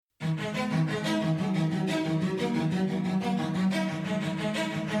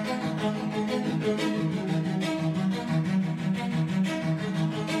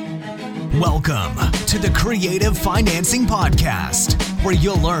Welcome to the Creative Financing Podcast, where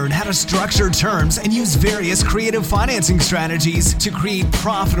you'll learn how to structure terms and use various creative financing strategies to create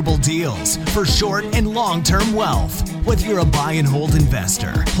profitable deals for short and long-term wealth. Whether you're a buy and hold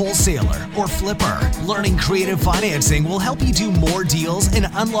investor, wholesaler, or flipper, learning creative financing will help you do more deals and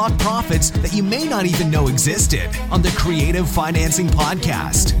unlock profits that you may not even know existed. On the Creative Financing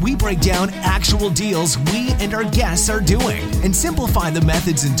Podcast, we break down actual deals we and our guests are doing and simplify the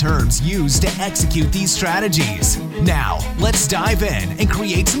methods and terms used to execute these strategies. Now, let's dive in and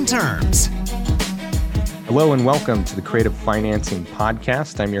create some terms. Hello and welcome to the Creative Financing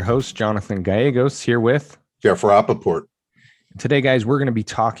Podcast. I'm your host, Jonathan Gallegos, here with Jeff Rappaport. Today, guys, we're going to be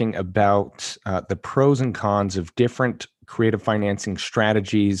talking about the pros and cons of different creative financing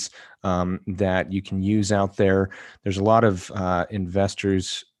strategies that you can use out there. There's a lot of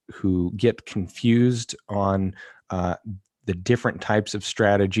investors who get confused on the different types of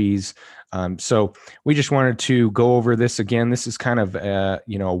strategies. So we just wanted to go over this again. This is kind of a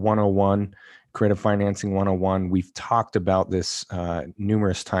 101, creative financing 101. We've talked about this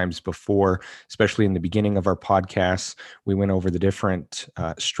numerous times before, especially in the beginning of our podcasts. We went over the different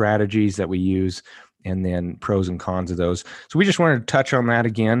strategies that we use and then pros and cons of those. So we just wanted to touch on that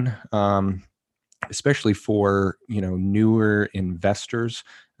again, especially for, newer investors.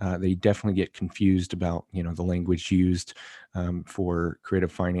 They definitely get confused about, the language used for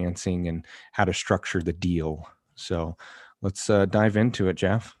creative financing and how to structure the deal. So let's dive into it,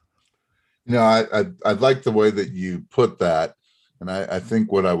 Jeff. I like the way that you put that. And I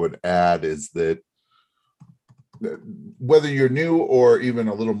think what I would add is that whether you're new or even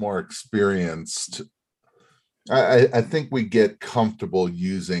a little more experienced, I think we get comfortable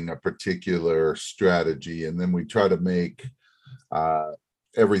using a particular strategy, and then we try to make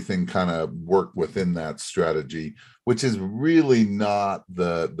everything kind of work within that strategy, which is really not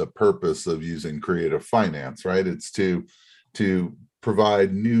the purpose of using creative finance, right? It's to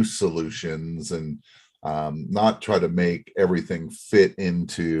provide new solutions and not try to make everything fit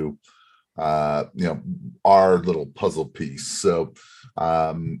into our little puzzle piece. So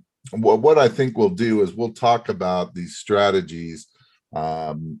what I think we'll do is we'll talk about these strategies,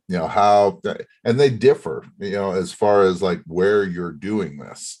 how, and they differ, as far as like where you're doing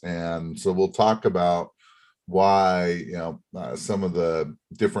this. And so we'll talk about why, some of the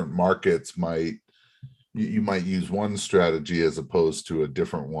different markets you might use one strategy as opposed to a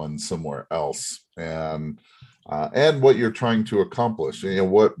different one somewhere else, and what you're trying to accomplish.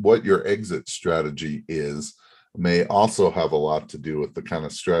 What your exit strategy is may also have a lot to do with the kind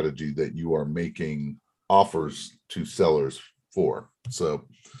of strategy that you are making offers to sellers for. So,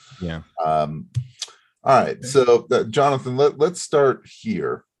 yeah. All right. So, Jonathan, let's start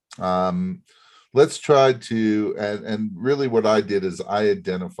here. Let's try to, and really what I did is I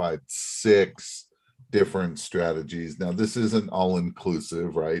identified 6 different strategies. Now, this isn't all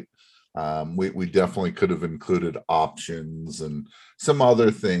inclusive, right? We definitely could have included options and some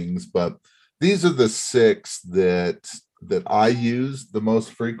other things, but these are the 6 that I use the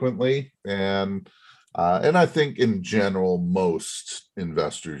most frequently, and I think in general most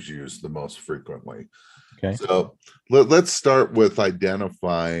investors use the most frequently. Okay. So let's start with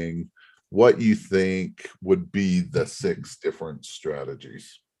identifying what you think would be the 6 different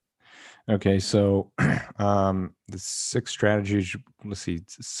strategies. Okay, so the 6 strategies, let's see,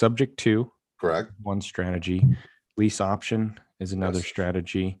 subject to, correct, one strategy. Lease option is another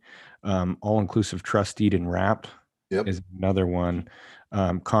strategy. All-inclusive trust deed and wrap is another one.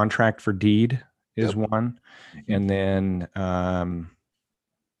 Contract for deed is one. And then, let's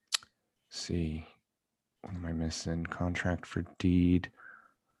see, what am I missing? Contract for deed.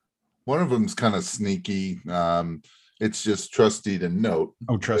 One of them's kind of sneaky. It's just trust deed and note.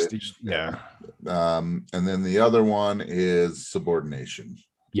 Oh, trust deed. Yeah. And then the other one is subordination.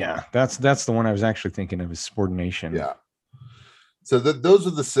 Yeah, that's the one I was actually thinking of, is subordination. Yeah. So those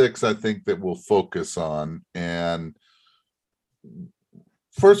are the 6 I think that we'll focus on. And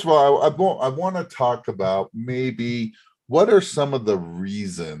first of all, I want to talk about maybe what are some of the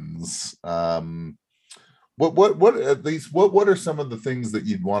reasons. What at least what are some of the things that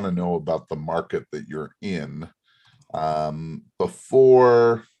you'd want to know about the market that you're in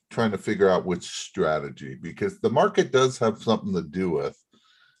before trying to figure out which strategy, because the market does have something to do with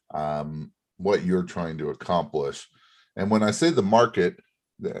what you're trying to accomplish. And when I say the market,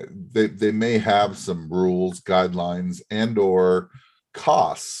 they may have some rules, guidelines, and or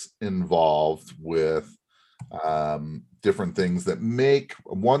costs involved with different things that make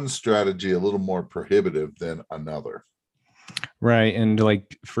one strategy a little more prohibitive than another. Right. And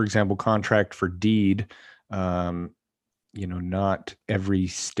like, for example, contract for deed, not every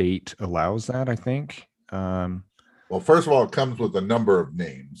state allows that, I think. Well, first of all, it comes with a number of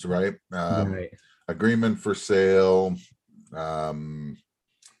names, right? Right. Agreement for sale. Um,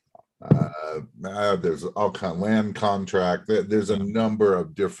 there's all kind of land contract. There's a number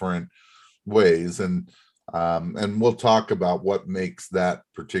of different ways, and we'll talk about what makes that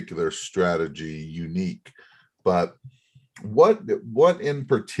particular strategy unique. But what in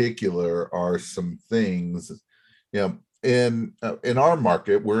particular are some things, in our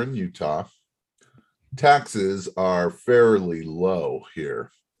market? We're in Utah. Taxes are fairly low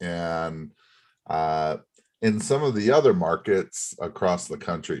here, and in some of the other markets across the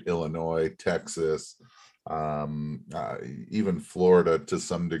country, Illinois, Texas, even Florida to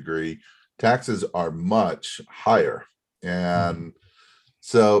some degree, taxes are much higher. And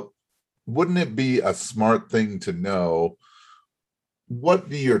so wouldn't it be a smart thing to know, what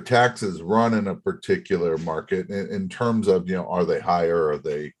do your taxes run in a particular market in terms of, are they higher? Are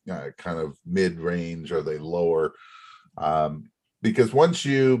they kind of mid-range? Are they lower? Because once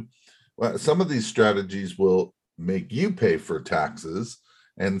some of these strategies will make you pay for taxes,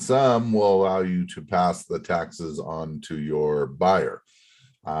 and some will allow you to pass the taxes on to your buyer.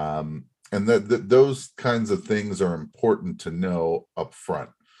 And those kinds of things are important to know up front.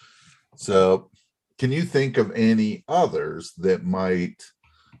 So can you think of any others that might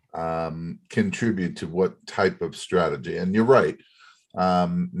contribute to what type of strategy? And you're right,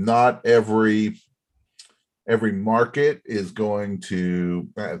 not every market is going to,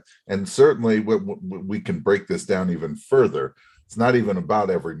 and certainly we can break this down even further. It's not even about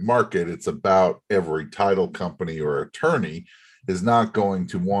every market. It's about every title company or attorney is not going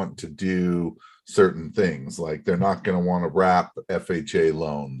to want to do certain things. Like they're not going to want to wrap FHA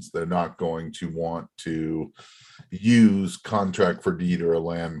loans. They're not going to want to use contract for deed or a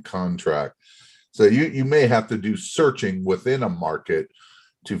land contract. So you may have to do searching within a market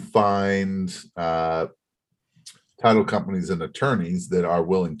to find title companies and attorneys that are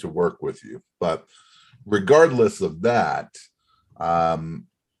willing to work with you. But regardless of that,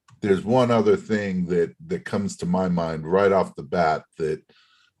 there's one other thing that comes to my mind right off the bat that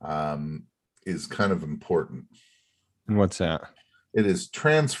is kind of important. And what's that? It is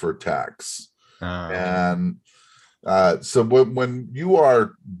transfer tax. Okay. And so when you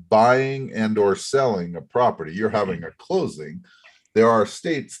are buying and or selling a property, you're having a closing. There are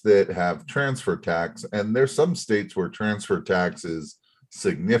states that have transfer tax, and there's some states where transfer tax is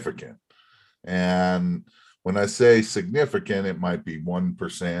significant. And when I say significant, it might be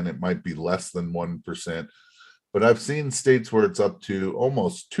 1%, it might be less than 1%, but I've seen states where it's up to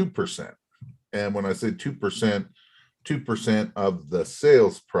almost 2%. And when I say 2%, 2% of the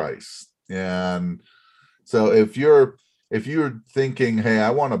sales price. And so if you're thinking, hey, I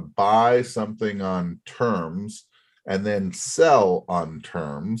want to buy something on terms and then sell on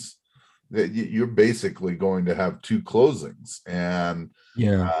terms, that you're basically going to have two closings and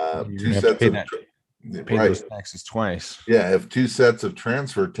two sets of pay those taxes twice. Yeah, if two sets of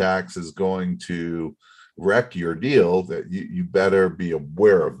transfer tax is going to wreck your deal, that you better be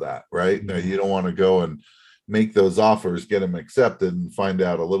aware of that, right? Now, you don't want to go and make those offers, get them accepted, and find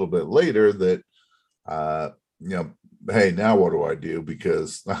out a little bit later that hey, now what do I do?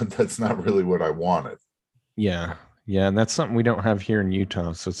 Because that's not really what I wanted. Yeah, and that's something we don't have here in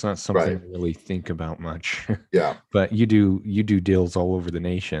Utah, so it's not something to really think about much. Yeah, but you do deals all over the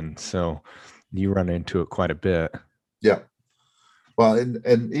nation, so you run into it quite a bit. Yeah. Well,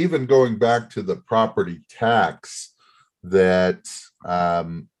 and even going back to the property tax, that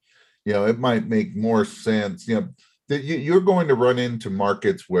it might make more sense, that you're going to run into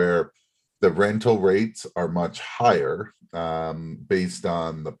markets where the rental rates are much higher based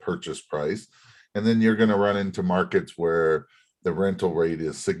on the purchase price. And then you're going to run into markets where the rental rate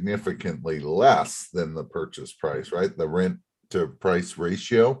is significantly less than the purchase price, right? The rent to price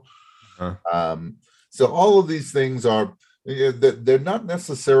ratio. So all of these things are, they're not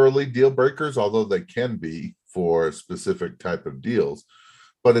necessarily deal breakers, although they can be for a specific type of deals.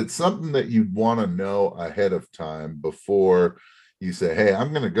 But it's something that you'd want to know ahead of time before you say, hey,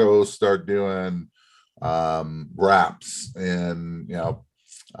 I'm going to go start doing wraps in,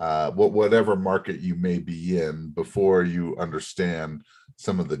 whatever market you may be in, before you understand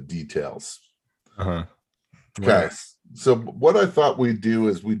some of the details. Right. Okay. So what I thought we'd do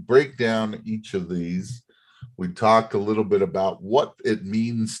is we'd break down each of these. We'd talk a little bit about what it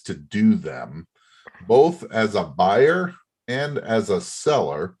means to do them, both as a buyer and as a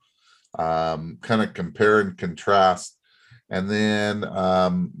seller, kind of compare and contrast. And then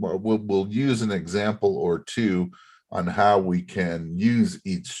we'll use an example or two on how we can use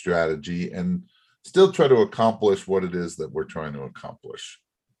each strategy. And still try to accomplish what it is that we're trying to accomplish.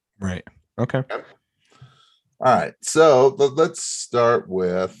 Right. Okay. Yep. All right. So let's start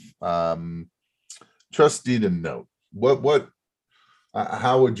with trust deed and note.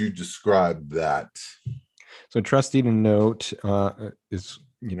 How would you describe that? So trust deed and note is,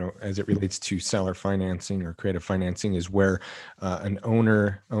 as it relates to seller financing or creative financing, is where an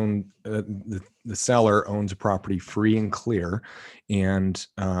owner the seller owns a property free and clear, and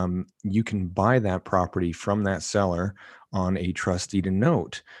you can buy that property from that seller on a trust deed and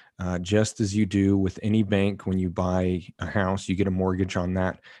note. Just as you do with any bank, when you buy a house, you get a mortgage on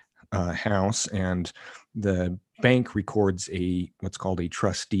that house, and the bank records what's called a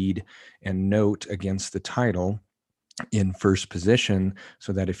trust deed and note against the title in first position,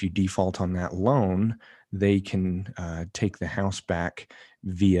 so that if you default on that loan, they can take the house back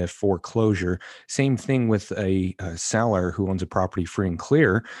via foreclosure. Same thing with a seller who owns a property free and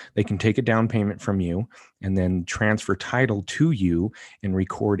clear. They can take a down payment from you and then transfer title to you and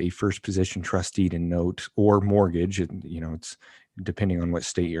record a first position trust deed and note or mortgage. It's depending on what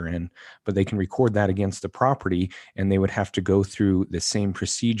state you're in, but they can record that against the property, and they would have to go through the same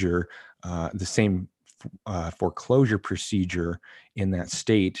procedure, the same foreclosure procedure in that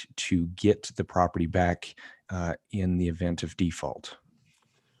state to get the property back in the event of default.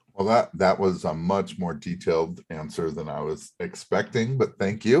 Well, that was a much more detailed answer than I was expecting, but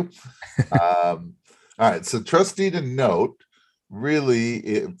thank you. All right, so trust deed and note,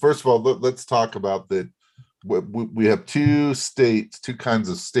 really, first of all, let's talk about that. We have two kinds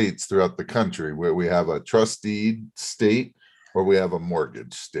of states throughout the country, where we have a trust deed state or we have a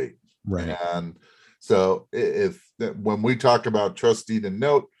mortgage state. Right. And so when we talk about trust deed and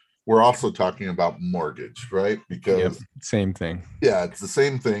note, we're also talking about mortgage, right? Because same thing. Yeah, it's the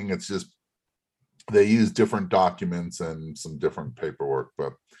same thing. It's just they use different documents and some different paperwork,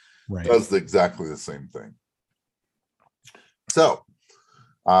 but right. Does exactly the same thing. So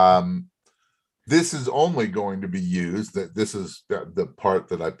this is only going to be used, this is the part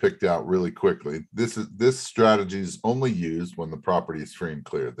that I picked out really quickly. This strategy is only used when the property is free and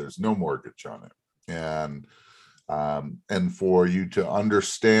clear. There's no mortgage on it. And for you to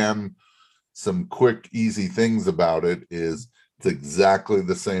understand some quick, easy things about it, is it's exactly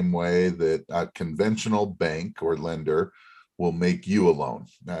the same way that a conventional bank or lender will make you a loan.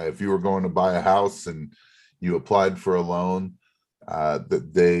 Now, if you were going to buy a house and you applied for a loan,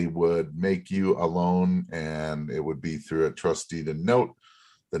 that they would make you a loan, and it would be through a trust deed and note.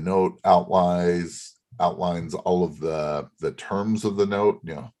 The note outlines all of the terms of the note,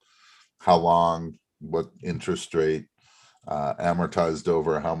 how long, what interest rate, amortized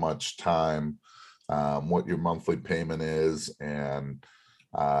over how much time, what your monthly payment is, and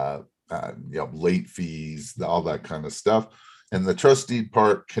late fees, all that kind of stuff. And the trust deed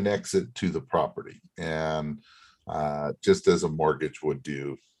part connects it to the property, and just as a mortgage would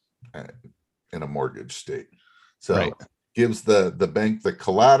do in a mortgage state. So gives the bank the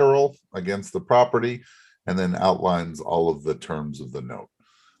collateral against the property, and then outlines all of the terms of the note.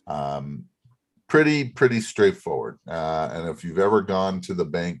 Pretty straightforward. And if you've ever gone to the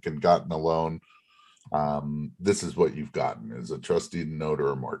bank and gotten a loan, this is what you've gotten, is a trust deed and note or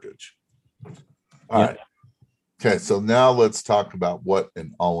a mortgage. All right. Okay, so now let's talk about what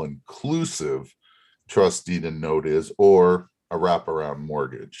an all-inclusive trust deed and note is, or a wraparound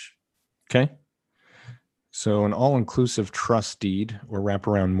mortgage. Okay. So an all-inclusive trust deed or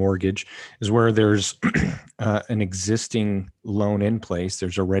wraparound mortgage is where there's an existing loan in place.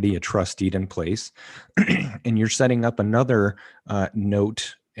 There's already a trust deed in place, and you're setting up another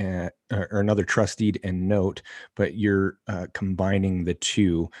note or another trust deed and note, but you're combining the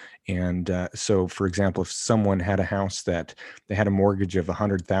two. And so, for example, if someone had a house that they had a mortgage of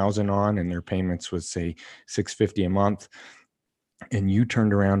 $100,000 on, and their payments was, say, $650 a month, and you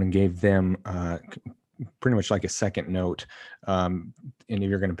turned around and gave them pretty much like a second note, and if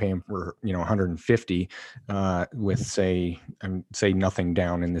you're going to pay them for 150 with say nothing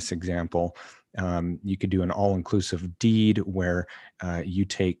down in this example, you could do an all-inclusive deed where you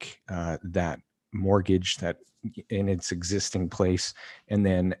take that mortgage that in its existing place, and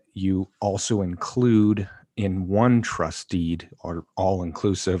then you also include in one trust deed or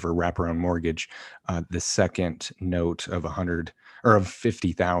all-inclusive or wraparound mortgage the second note of 100 or of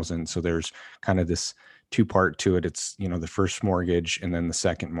 50,000. So there's kind of this two-part to it. It's the first mortgage and then the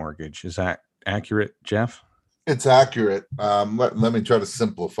second mortgage. Is that accurate, Jeff? It's accurate. Let me try to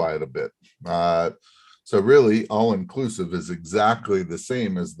simplify it a bit. So really, all-inclusive is exactly the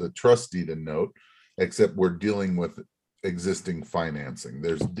same as the trust deed and note, except we're dealing with existing financing.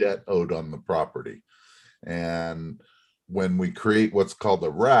 There's debt owed on the property. And when we create what's called a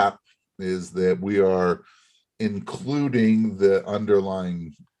wrap, is that we are including the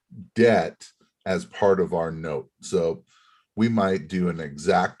underlying debt as part of our note. So we might do an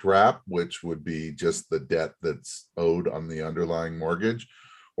exact wrap, which would be just the debt that's owed on the underlying mortgage,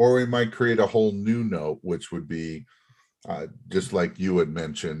 or we might create a whole new note, which would be just like you had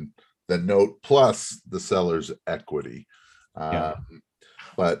mentioned, the note plus the seller's equity. Yeah.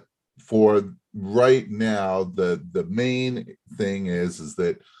 But for right now, the main thing is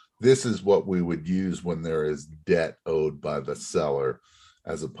that this is what we would use when there is debt owed by the seller,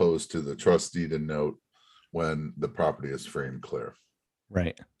 as opposed to the trust deed and note when the property is free and clear.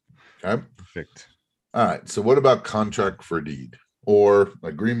 Right. Okay. Perfect. All right. So what about contract for deed or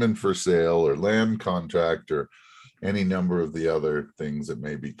agreement for sale or land contract or any number of the other things that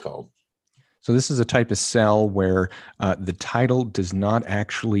may be called? So this is a type of sell where the title does not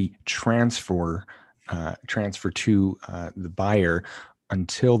actually transfer to the buyer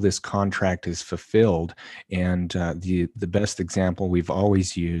until this contract is fulfilled. And the best example we've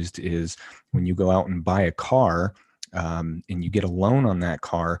always used is when you go out and buy a car. And you get a loan on that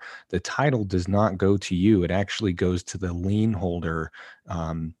car, the title does not go to you. It actually goes to the lien holder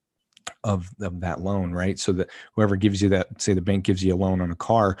of that loan, right? So that whoever gives you that, say the bank gives you a loan on a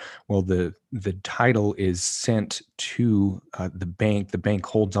car, well, the title is sent to the bank. The bank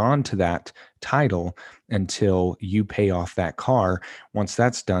holds on to that title until you pay off that car. Once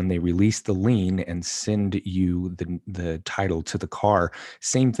that's done, they release the lien and send you the title to the car.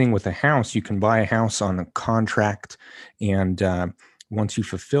 Same thing with a house. You can buy a house on a contract, and once you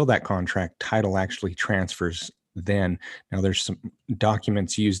fulfill that contract, title actually transfers then. Now there's some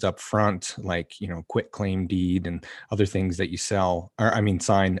documents used up front, like, quit claim deed and other things that you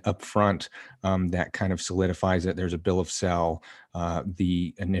sign up front, that kind of solidifies it. There's a bill of sale,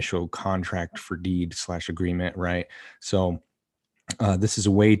 the initial contract for deed / agreement, right? So this is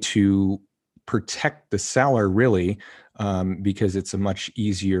a way to protect the seller, really, because it's a much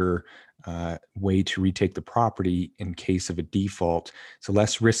easier way to retake the property in case of a default. So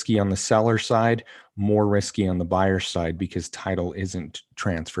less risky on the seller side, more risky on the buyer side, because title isn't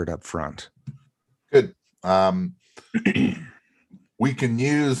transferred up front. Good. We can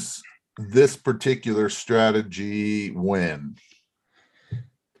use this particular strategy when?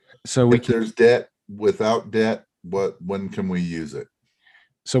 So if there's debt, without debt, when can we use it?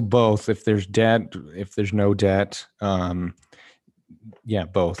 So both. If there's debt, if there's no debt, yeah,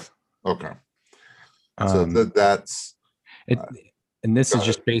 both. Okay. So that's it, and this is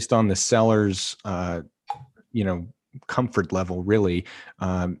just based on the seller's, comfort level, really.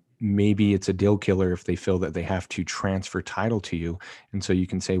 Maybe it's a deal killer if they feel that they have to transfer title to you. And so you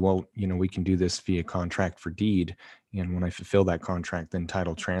can say, well, we can do this via contract for deed. And when I fulfill that contract, then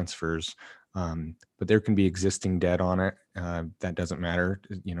title transfers. But there can be existing debt on it. That doesn't matter,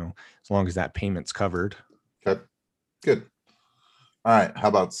 as long as that payment's covered. Okay, good. All right. How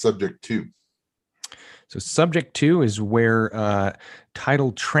about subject to? So subject to is where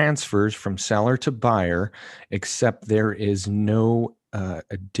title transfers from seller to buyer, except there is no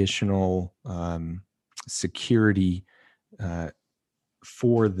additional security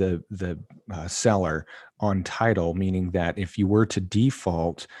for the seller on title, meaning that if you were to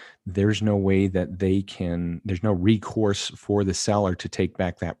default, there's no way that there's no recourse for the seller to take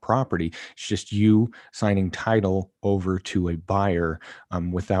back that property. It's just you signing title over to a buyer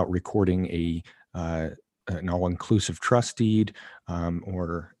without recording an all-inclusive trust deed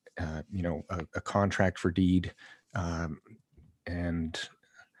or a contract for deed. And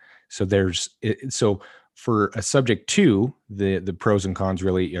so so for a subject to, the pros and cons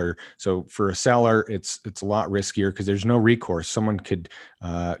really are, so for a seller, it's a lot riskier because there's no recourse. Someone could,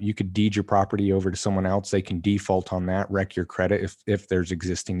 you could deed your property over to someone else. They can default on that, wreck your credit if there's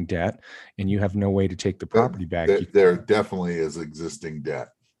existing debt, and you have no way to take the property back. There definitely is existing debt.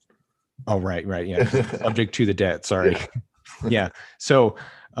 Oh, right. Yeah. Subject to the debt. Sorry. Yeah. So,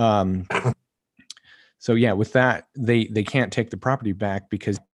 yeah, with that, they can't take the property back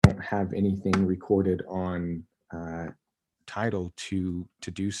because they don't have anything recorded on title to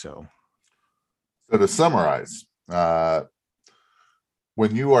do so. So to summarize,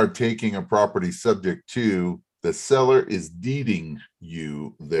 when you are taking a property subject to, the seller is deeding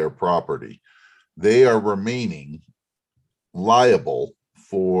you their property. They are remaining liable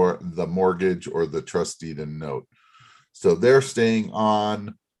for the mortgage or the trust deed and note. So they're staying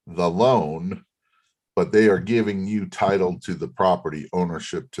on the loan, but they are giving you title to the property,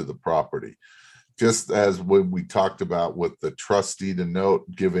 ownership to the property. Just as when we talked about with the trust deed and note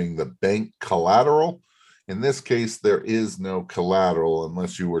giving the bank collateral, in this case, there is no collateral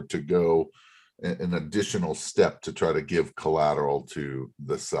unless you were to go an additional step to try to give collateral to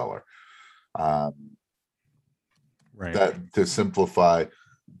the seller. Right. That, to simplify,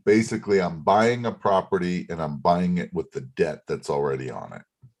 basically I'm buying a property and I'm buying it with the debt that's already on it.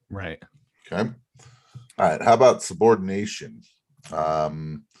 Right. Okay. All right. How about subordination? How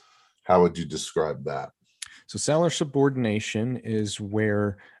would you describe that? So seller subordination is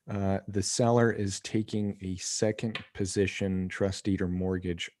where the seller is taking a second position, trust deed or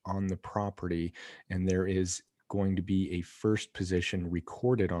mortgage on the property, and there is going to be a first position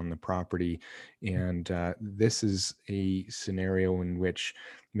recorded on the property. And this is a scenario in which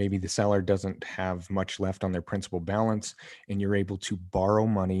maybe the seller doesn't have much left on their principal balance, and you're able to borrow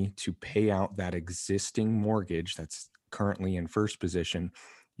money to pay out that existing mortgage that's currently in first position.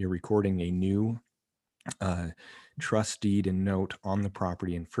 You're recording a new trust deed and note on the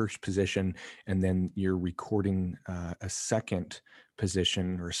property in first position, and then you're recording a second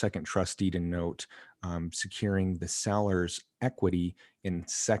position or a second trust deed and note, securing the seller's equity in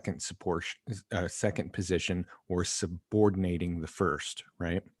second position, or subordinating the first,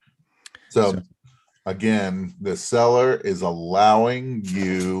 right? So again, the seller is allowing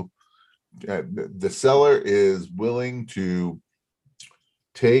you, the seller is willing to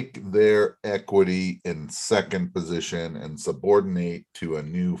take their equity in second position and subordinate to a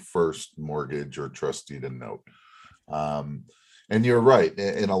new first mortgage or trust deed and note. And you're right.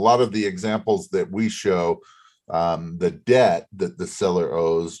 In a lot of the examples that we show, the debt that the seller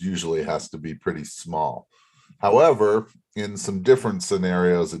owes usually has to be pretty small. However, in some different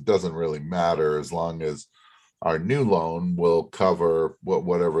scenarios, it doesn't really matter as long as our new loan will cover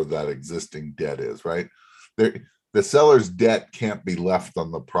whatever that existing debt is, right? The seller's debt can't be left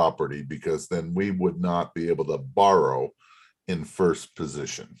on the property, because then we would not be able to borrow in first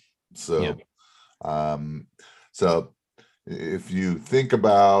position. So, so if you think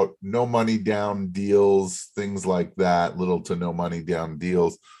about no money down deals, things like that, little to no money down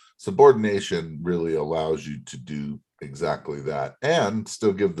deals, subordination really allows you to do exactly that and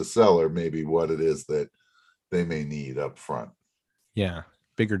still give the seller maybe what it is that they may need up front. Yeah.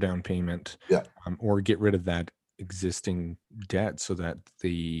 Bigger down payment. Yeah. Or get rid of that existing debt so that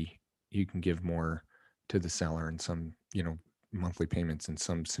you can give more to the seller in some, monthly payments in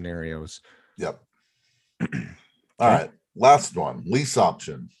some scenarios. Yep. All right. Last one, lease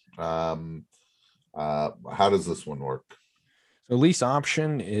option. How does this one work? So lease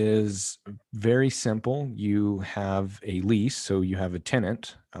option is very simple. You have a lease, so you have a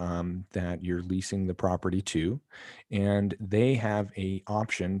tenant that you're leasing the property to, and they have a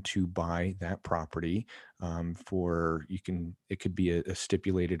option to buy that property it could be a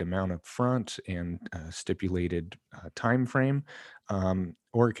stipulated amount up front and a stipulated time frame,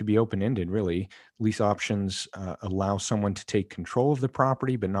 or it could be open-ended, really. Lease options allow someone to take control of the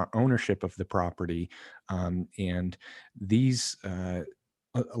property, but not ownership of the property. And these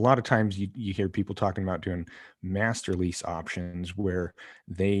a lot of times you hear people talking about doing master lease options, where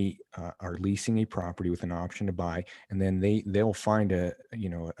they are leasing a property with an option to buy, and then they'll find a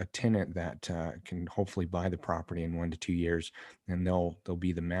tenant that can hopefully buy the property in 1 to 2 years, and they'll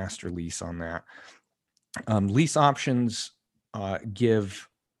be the master lease on that. Lease options give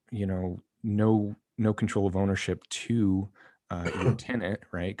no control of ownership to your tenant,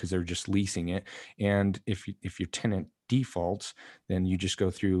 right? Because they're just leasing it. And if your tenant defaults, then you just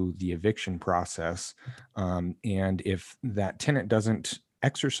go through the eviction process. And if that tenant doesn't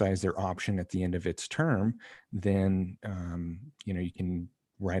exercise their option at the end of its term, then you can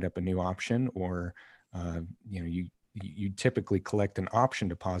write up a new option, or you typically collect an option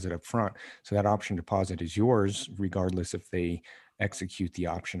deposit up front. So that option deposit is yours regardless if they execute the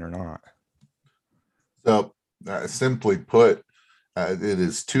option or not. So simply put, it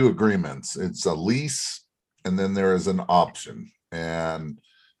is two agreements. It's a lease, and then there is an option. And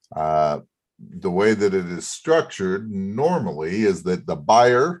the way that it is structured normally is that the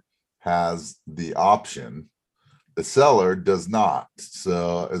buyer has the option, the seller does not.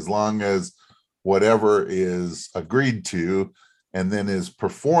 So as long as whatever is agreed to and then is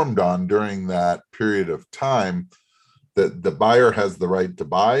performed on during that period of time, that the buyer has the right to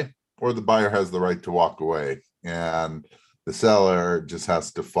buy, or the buyer has the right to walk away, and the seller just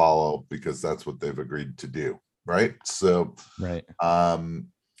has to follow because that's what they've agreed to do, right? So Right.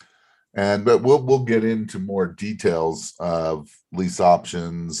 but we'll get into more details of lease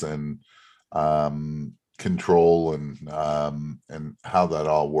options and control and how that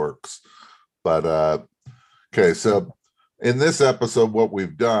all works. But okay, so in this episode, what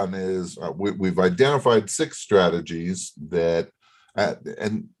we've done is we've identified 6 strategies that,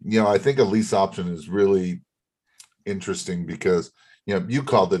 and I think a lease option is really interesting because you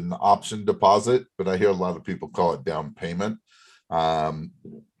called it an option deposit, but I hear a lot of people call it down payment.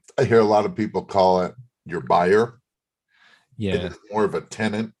 I hear a lot of people call it your buyer. Yeah. It is more of a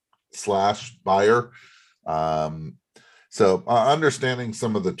tenant / buyer. So understanding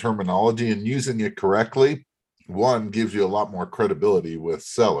some of the terminology and using it correctly, one, gives you a lot more credibility with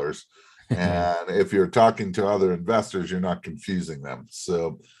sellers. And if you're talking to other investors, you're not confusing them.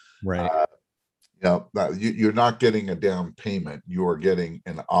 So, right. You're not getting a down payment. You're getting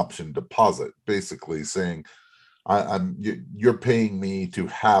an option deposit, basically saying, you're paying me to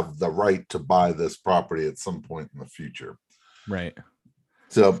have the right to buy this property at some point in the future. Right.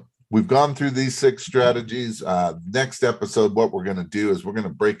 So we've gone through these 6 strategies. Next episode, what we're going to do is we're going to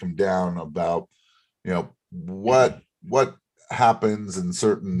break them down about, what happens in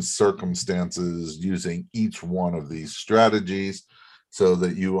certain circumstances using each one of these strategies, so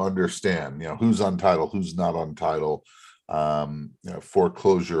that you understand, who's on title, who's not on title,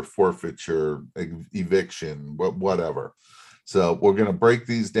 foreclosure, forfeiture, eviction, whatever. So we're going to break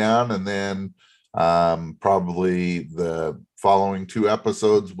these down, and then probably the following 2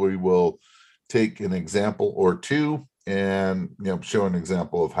 episodes, we will take an example or 2 and show an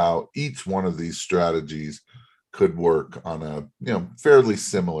example of how each one of these strategies could work on a fairly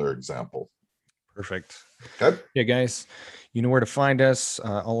similar example. Perfect. Okay. Yeah, guys, you know where to find us.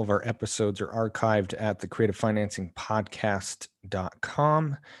 All of our episodes are archived at the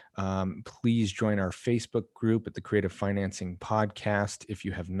creativefinancingpodcast.com. Please join our Facebook group at the Creative Financing Podcast if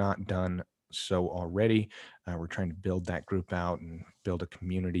you have not done so already. We're trying to build that group out and build a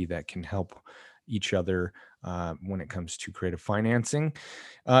community that can help each other when it comes to creative financing.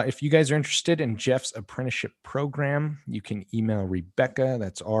 If you guys are interested in Jeff's apprenticeship program, you can email Rebecca,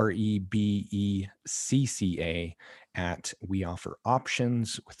 that's REBECCA, at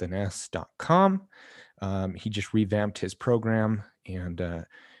weofferoptions.com. He just revamped his program, and I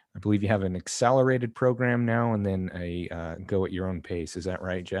believe you have an accelerated program now and then a go at your own pace. Is that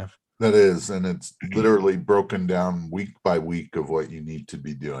right, Jeff? That is, and it's literally broken down week by week of what you need to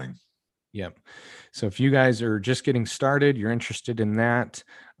be doing. Yep. So if you guys are just getting started, you're interested in that,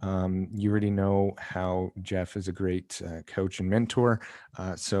 you already know how Jeff is a great coach and mentor.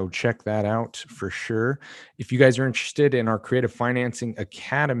 So check that out for sure. If you guys are interested in our Creative Financing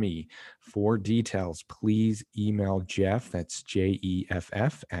Academy, for details, please email Jeff, that's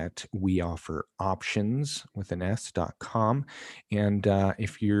JEFF, at weofferoptions.com. And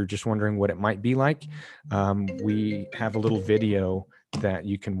if you're just wondering what it might be like, we have a little video that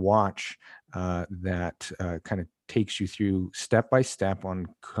you can watch that kind of takes you through step by step on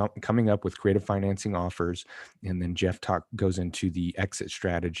coming up with creative financing offers. And then Jeff goes into the exit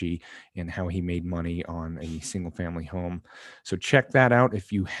strategy and how he made money on a single family home. So check that out.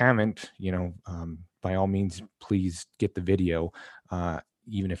 If you haven't, by all means, please get the video,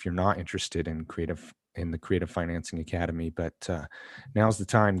 even if you're not interested in the Creative Financing Academy. But now's the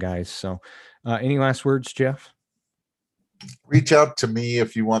time, guys. So any last words, Jeff? Reach out to me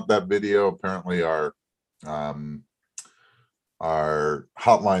if you want that video. Apparently our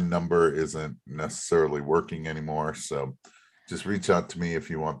hotline number isn't necessarily working anymore, so just reach out to me if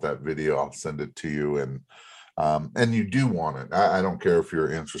you want that video. I'll send it to you, and you do want it. I don't care if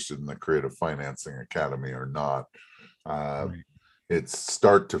you're interested in the Creative Financing Academy or not. Right. It's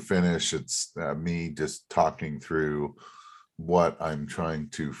start to finish. It's me just talking through what I'm trying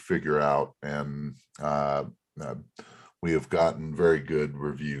to figure out, and we have gotten very good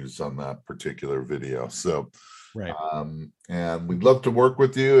reviews on that particular video. So, right. And we'd love to work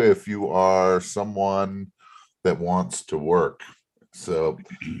with you if you are someone that wants to work. So,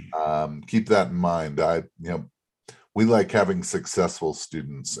 keep that in mind. We like having successful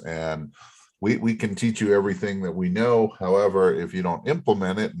students, and we can teach you everything that we know. However, if you don't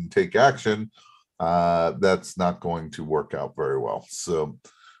implement it and take action, that's not going to work out very well. So,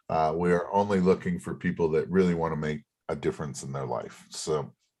 we are only looking for people that really want to make a difference in their life.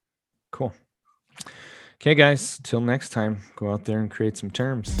 So cool. Okay, guys, till next time, go out there and create some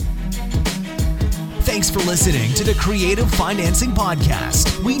terms. Thanks for listening to the Creative Financing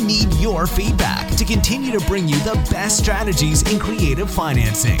Podcast. We need your feedback to continue to bring you the best strategies in creative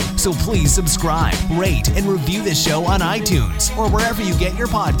financing. So please subscribe, rate, and review this show on iTunes or wherever you get your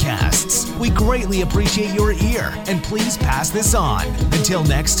podcasts. We greatly appreciate your ear, and please pass this on. Until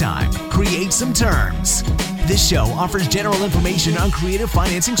next time, create some terms. This show offers general information on creative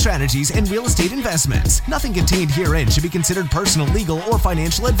financing strategies and real estate investments. Nothing contained herein should be considered personal, legal, or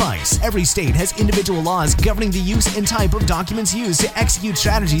financial advice. Every state has individual laws governing the use and type of documents used to execute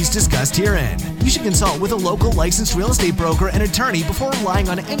strategies discussed herein. You should consult with a local licensed real estate broker and attorney before relying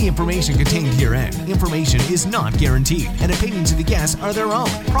on any information contained herein. Information is not guaranteed, and opinions of the guests are their own.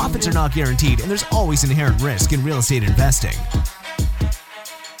 Profits are not guaranteed, and there's always inherent risk in real estate investing.